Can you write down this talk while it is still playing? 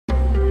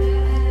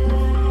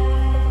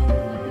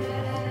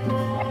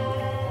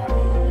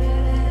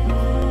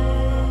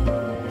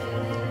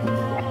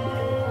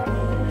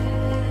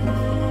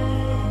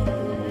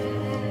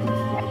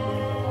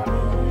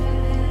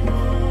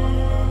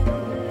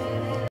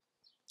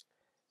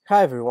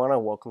Hi everyone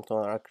and welcome to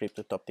another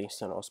Crypto Top Things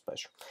to Know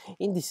special.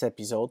 In this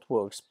episode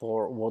we'll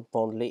explore what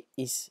Bondly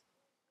is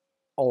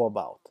all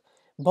about.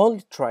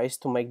 Bondly tries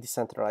to make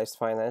decentralized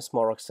finance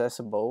more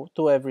accessible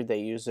to everyday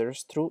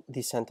users through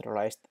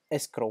decentralized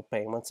escrow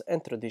payments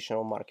and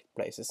traditional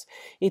marketplaces.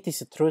 It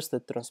is a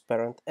trusted,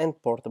 transparent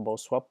and portable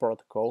swap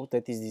protocol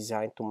that is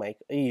designed to make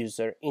a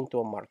user into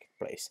a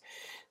marketplace.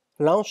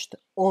 Launched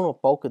on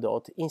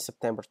Polkadot in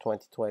September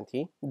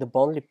 2020, the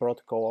Bondly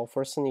protocol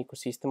offers an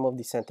ecosystem of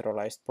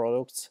decentralized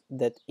products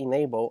that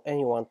enable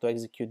anyone to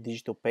execute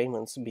digital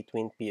payments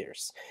between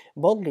peers.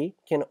 Bondly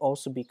can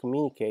also be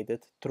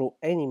communicated through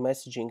any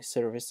messaging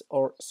service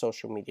or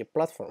social media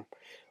platform.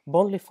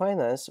 Bondly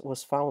Finance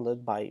was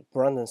founded by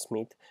Brandon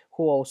Smith,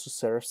 who also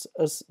serves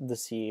as the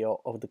CEO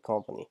of the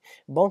company.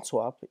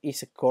 BondSwap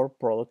is a core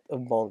product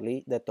of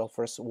Bondly that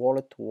offers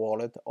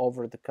wallet-to-wallet,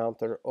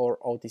 over-the-counter or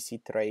OTC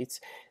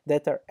trades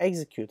that are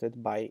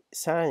executed by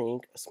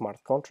signing a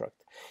smart contract.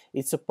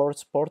 It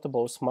supports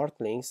portable smart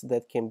links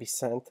that can be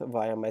sent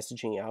via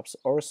messaging apps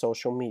or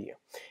social media.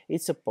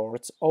 It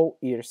supports all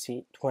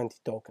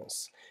ERC20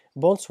 tokens.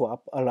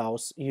 BondSwap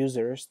allows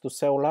users to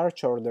sell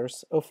large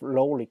orders of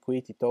low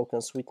liquidity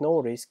tokens with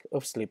no risk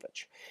of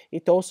slippage.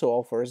 It also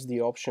offers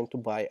the option to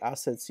buy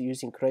assets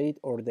using credit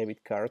or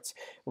debit cards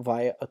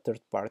via a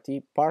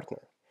third-party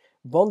partner.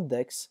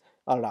 BondDex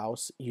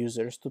allows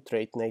users to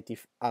trade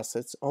native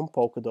assets on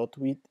Polkadot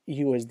with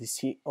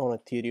USDC on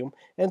Ethereum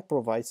and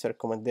provides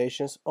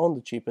recommendations on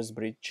the cheapest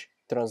bridge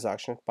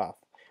transaction path.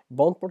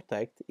 Bond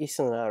Protect is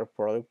another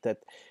product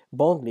that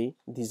Bondly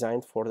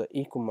designed for the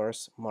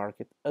e-commerce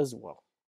market as well.